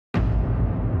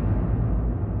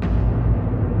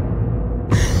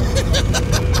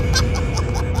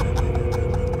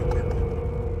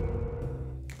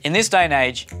In this day and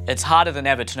age, it's harder than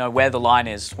ever to know where the line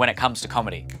is when it comes to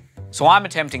comedy. So I'm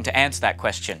attempting to answer that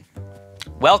question.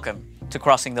 Welcome to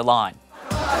Crossing the Line.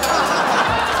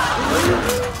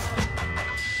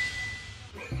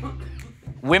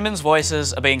 Women's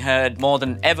voices are being heard more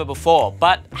than ever before,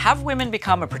 but have women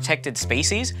become a protected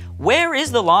species? Where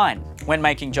is the line when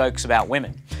making jokes about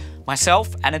women?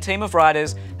 Myself and a team of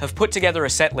writers have put together a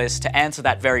set list to answer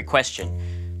that very question.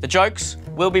 The jokes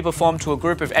will be performed to a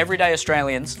group of everyday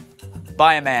Australians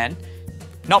by a man.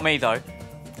 Not me though.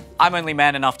 I'm only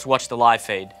man enough to watch the live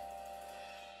feed.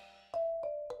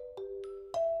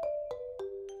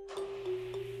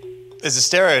 There's a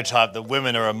stereotype that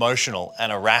women are emotional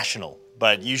and irrational,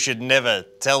 but you should never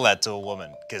tell that to a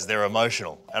woman because they're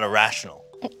emotional and irrational.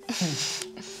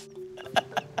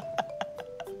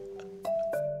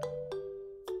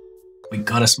 We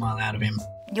got a smile out of him.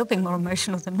 You're being more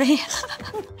emotional than me.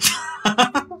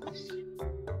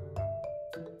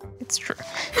 It's true.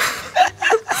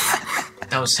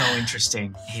 That was so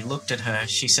interesting. He looked at her,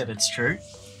 she said it's true,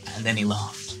 and then he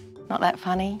laughed. Not that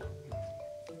funny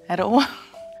at all.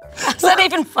 Is that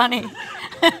even funny?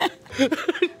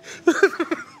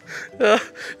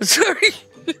 Sorry.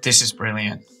 This is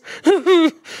brilliant.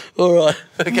 All right,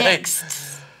 okay.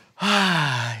 Next. All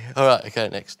right, okay,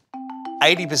 next.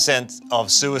 80%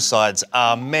 of suicides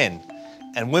are men,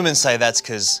 and women say that's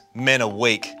because men are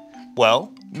weak.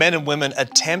 Well, men and women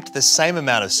attempt the same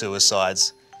amount of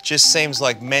suicides, just seems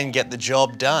like men get the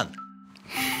job done.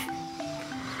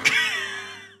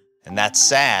 And that's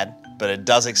sad, but it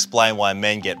does explain why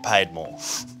men get paid more.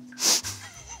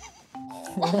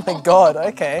 Oh my God,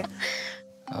 okay.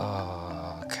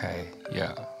 Okay,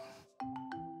 yeah.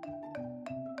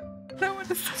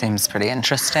 Seems pretty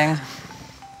interesting.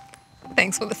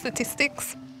 Thanks for the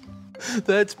statistics.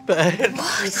 That's bad.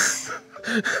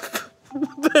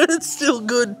 But it's still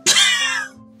good.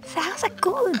 So how's it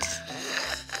good?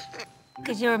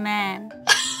 Because you're a man.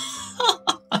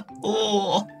 I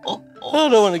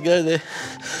don't want to go there.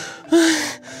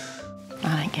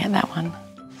 I don't get that one.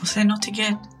 What's there not to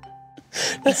get?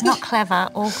 It's not clever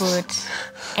or good.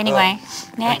 Anyway,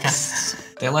 next. Okay.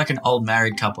 They're like an old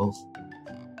married couple.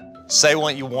 Say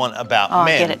what you want about Oh,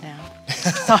 men. I get it now.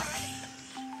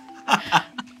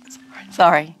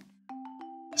 Sorry.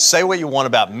 Say what you want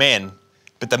about men,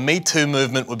 but the Me Too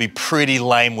movement would be pretty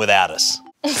lame without us.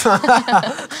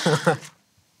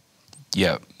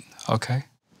 Yeah, okay.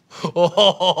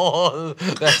 Oh,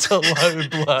 that's a low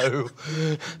blow.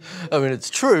 I mean, it's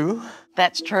true.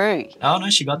 That's true. Oh no,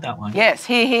 she got that one. Yes,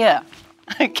 hear, hear.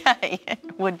 Okay,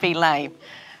 would be lame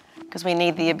because we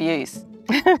need the abuse.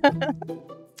 I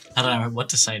don't know what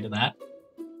to say to that.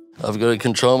 I've got to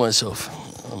control myself.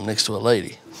 I'm next to a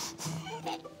lady.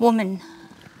 Woman.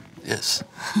 Yes.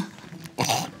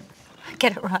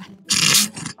 Get it right.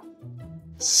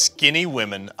 Skinny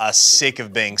women are sick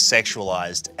of being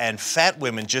sexualized, and fat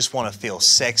women just want to feel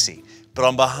sexy. But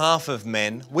on behalf of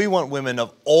men, we want women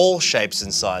of all shapes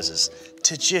and sizes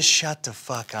to just shut the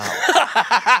fuck up.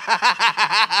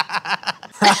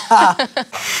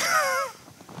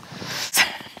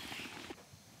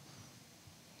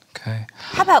 Okay.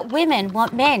 How about women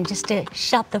want men just to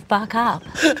shut the fuck up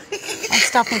and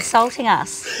stop insulting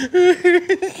us?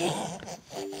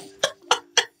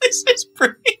 This is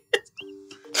brilliant.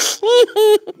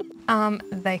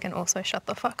 They can also shut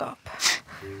the fuck up.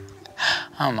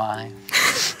 Oh my.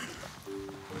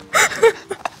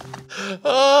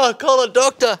 Oh, call a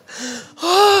doctor.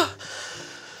 Oh,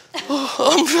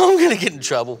 I'm going to get in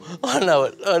trouble. I know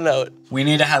it, I know it. We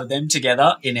need to have them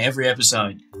together in every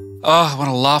episode. Oh, I want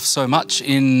to laugh so much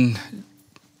in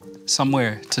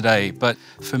somewhere today. But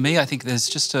for me, I think there's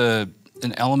just an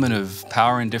element of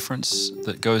power and difference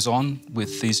that goes on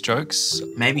with these jokes.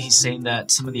 Maybe he's seen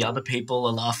that some of the other people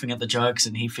are laughing at the jokes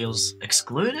and he feels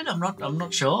excluded. I'm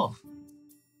not sure.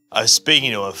 I was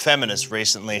speaking to a feminist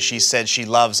recently. She said she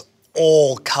loves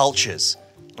all cultures.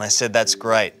 And I said, that's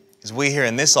great, because we here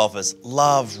in this office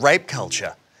love rape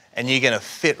culture, and you're going to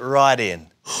fit right in.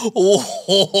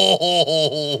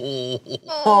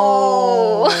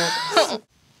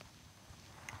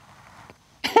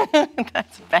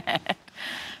 That's bad.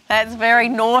 That's very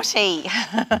naughty.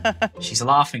 She's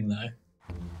laughing though.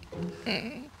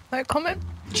 No comment.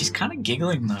 She's kind of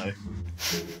giggling though.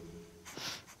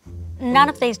 None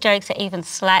of these jokes are even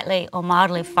slightly or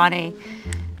mildly funny.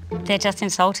 They're just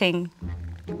insulting.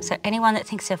 So anyone that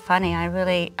thinks they're funny, I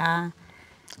really... I'm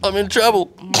in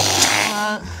trouble.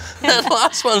 well, That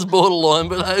last one's borderline,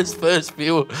 but those first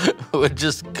few were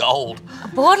just gold.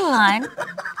 borderline.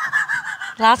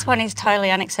 Last one is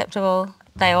totally unacceptable.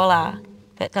 They all are.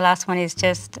 But the last one is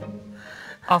just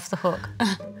off the hook.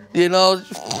 You know,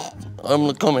 I'm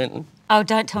not commenting. Oh,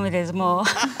 don't tell me there's more.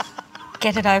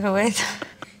 Get it over with.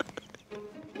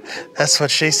 That's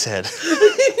what she said.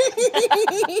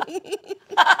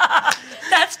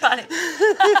 That's funny.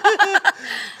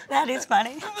 That is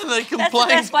funny. And they That's the complain.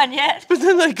 best one yet. But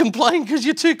then they complain because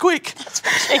you're too quick.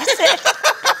 She said.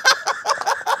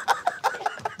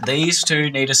 These two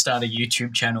need to start a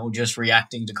YouTube channel just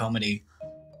reacting to comedy.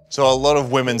 So a lot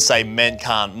of women say men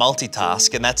can't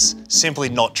multitask, and that's simply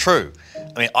not true.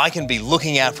 I mean, I can be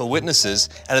looking out for witnesses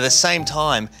and at the same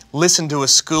time listen to a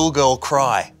schoolgirl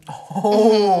cry.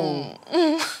 Oh.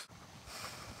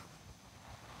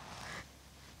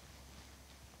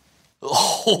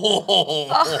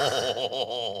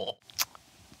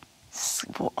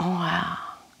 Wow.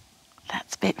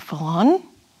 That's a bit full on.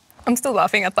 I'm still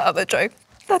laughing at the other joke.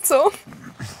 That's all.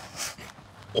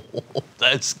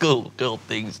 That schoolgirl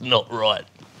thing's not right.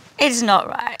 It's not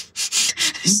right.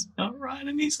 It's not right,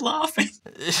 and he's laughing.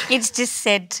 It's just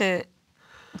said to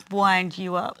wind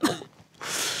you up.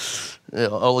 Yeah,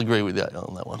 I'll agree with that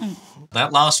on that one.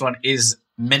 That last one is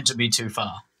meant to be too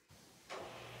far.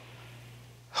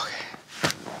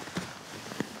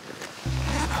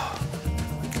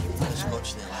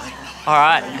 All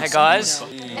right, hey guys.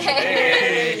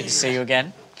 Good to see you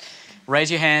again.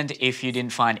 Raise your hand if you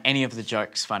didn't find any of the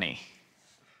jokes funny.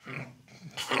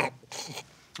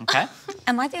 Okay.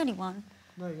 Am I the only one?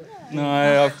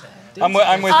 No, I'm with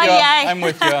Oh, you. yay. I'm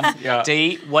with you. Yeah.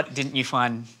 Dee, what didn't you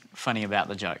find funny about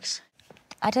the jokes?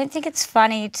 I don't think it's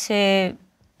funny to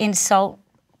insult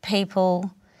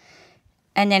people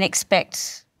and then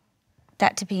expect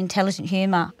that to be intelligent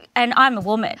humour. And I'm a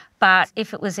woman, but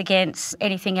if it was against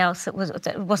anything else that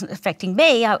wasn't affecting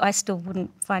me, I still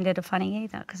wouldn't find it funny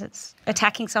either because it's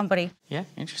attacking somebody. Yeah,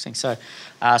 interesting. So,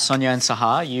 Sonia and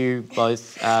Sahar, you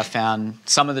both found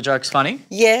some of the jokes funny.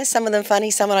 Yeah, some of them funny,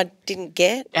 some I didn't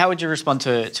get. How would you respond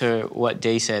to what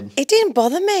Dee said? It didn't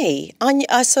bother me.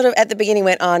 I sort of, at the beginning,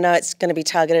 went, oh, no, it's going to be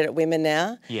targeted at women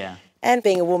now. Yeah. And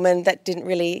being a woman, that didn't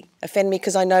really offend me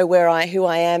because I know who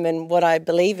I am and what I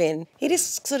believe in. It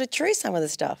is sort of true, some of the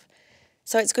stuff.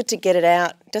 So it's good to get it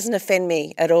out. It doesn't offend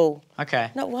me at all.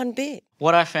 Okay. Not one bit.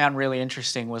 What I found really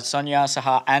interesting was Sonia,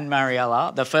 Sahar and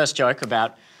Mariella, the first joke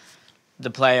about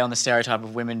the play on the stereotype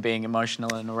of women being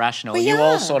emotional and irrational. Well, You yeah.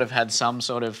 all sort of had some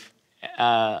sort of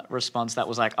response that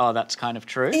was like, oh, that's kind of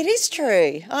true. It is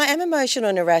true. I am emotional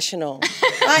and irrational.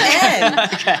 I am.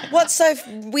 Okay. What's so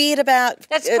weird about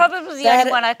That's probably the that-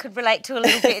 only one I could relate to a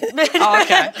little bit. Oh,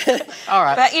 okay. All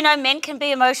right. But, you know, men can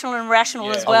be emotional and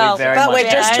rational as Oh, we well. very But much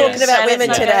we're just can. talking about So let's women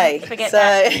not today. forget so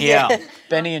that. Yeah.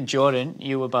 Benny and Jordan,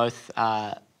 you were both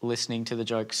listening to the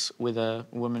jokes with a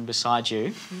woman beside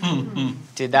you.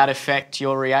 Did that affect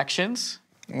your reactions?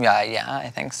 Yeah, I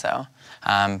think so.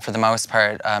 For the most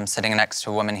part, sitting next to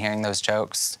a woman hearing those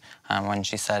jokes, when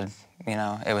she said, you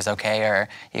know, it was okay or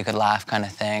you could laugh kind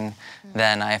of thing,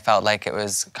 then I felt like it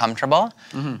was comfortable.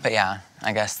 But yeah,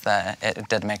 I guess that it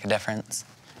did make a difference.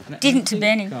 Didn't to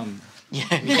Benny. Yeah,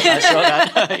 I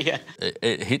saw that. Yeah.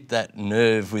 It hit that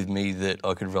nerve with me that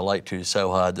I could relate to so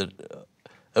hard that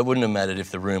it wouldn't have mattered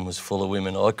if the room was full of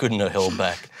women. I couldn't have held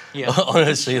back. Yeah.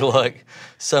 Honestly, like,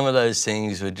 some of those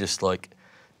things were just like,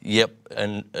 yep,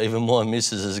 and even my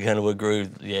missus is going to agree,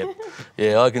 yep.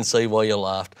 Yeah, I can see why you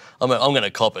laughed. I mean, I'm going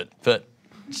to cop it, but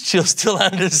she'll still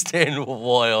understand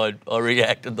why I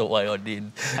reacted the way I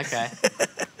did. Okay.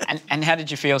 And how did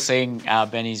you feel seeing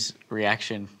Benny's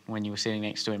reaction when you were sitting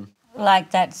next to him?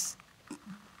 Like, that's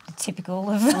typical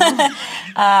of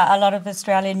a lot of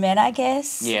Australian men, I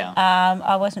guess. Yeah.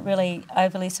 I wasn't really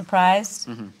overly surprised.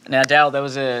 Now, Dale, there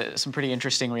was some pretty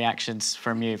interesting reactions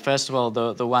from you. First of all,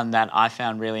 the one that I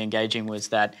found really engaging was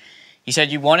that you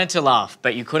said you wanted to laugh,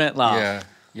 but you couldn't laugh.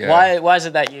 Yeah. Why is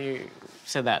it that you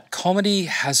said that? Comedy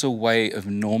has a way of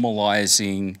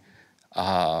normalising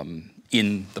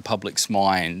in the public's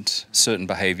mind certain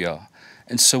behaviour.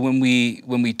 And so when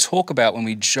we joke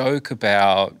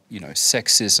about, you know,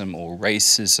 sexism or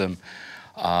racism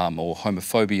or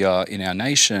homophobia in our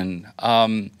nation,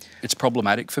 it's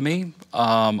problematic for me.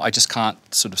 I just can't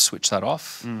sort of switch that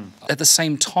off. At the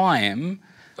same time,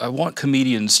 I want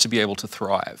comedians to be able to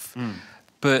thrive.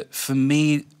 But for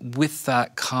me, with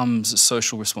that comes a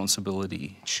social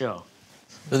responsibility. Sure.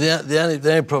 But the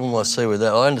only problem I see with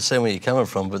that, I understand where you're coming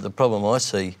from, but the problem I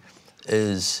see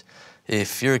is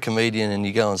if you're a comedian and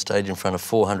you go on stage in front of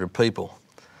 400 people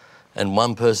and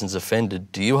one person's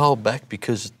offended, do you hold back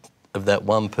because of that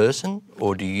one person,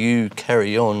 or do you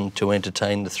carry on to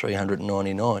entertain the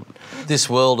 399? This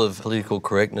world of political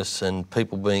correctness and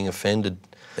people being offended,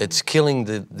 it's killing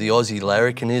the Aussie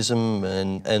larrikinism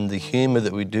and the humour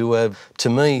that we do have. To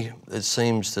me, it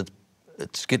seems that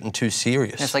it's getting too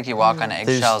serious. It's like you walk on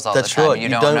eggshells all the That's time. right. You You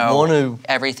don't don't know want to-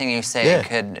 everything you say Yeah.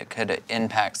 could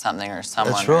impact something or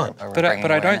someone. That's right. Or But bring I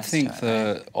don't awareness think to it,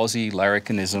 the Aussie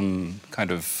larrikinism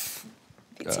kind of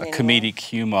It's in comedic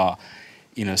humour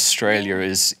in Australia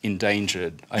is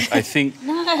endangered. I think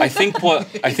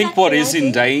what is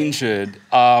endangered,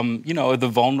 you know, are the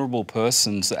vulnerable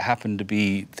persons that happen to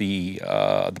be the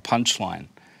punchline.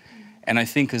 And I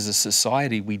think as a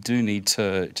society we do need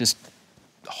to just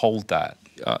hold that.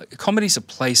 Comedy's a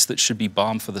place that should be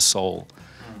balm for the soul.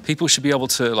 People should be able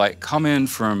to like come in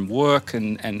from work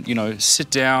and you know, sit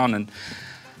down and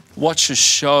watch a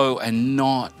show and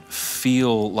not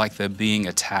feel like they're being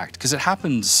attacked, because it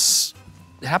happens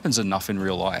enough in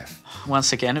real life.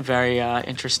 Once again, a very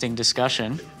interesting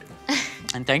discussion.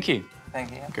 And thank you.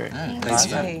 Thank you. Great. Thanks,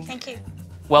 man. Thank you.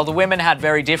 Well, the women had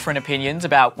very different opinions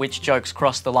about which jokes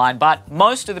crossed the line, but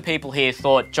most of the people here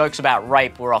thought jokes about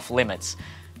rape were off limits.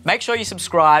 Make sure you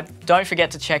subscribe, don't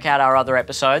forget to check out our other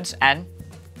episodes, and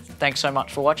thanks so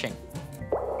much for watching.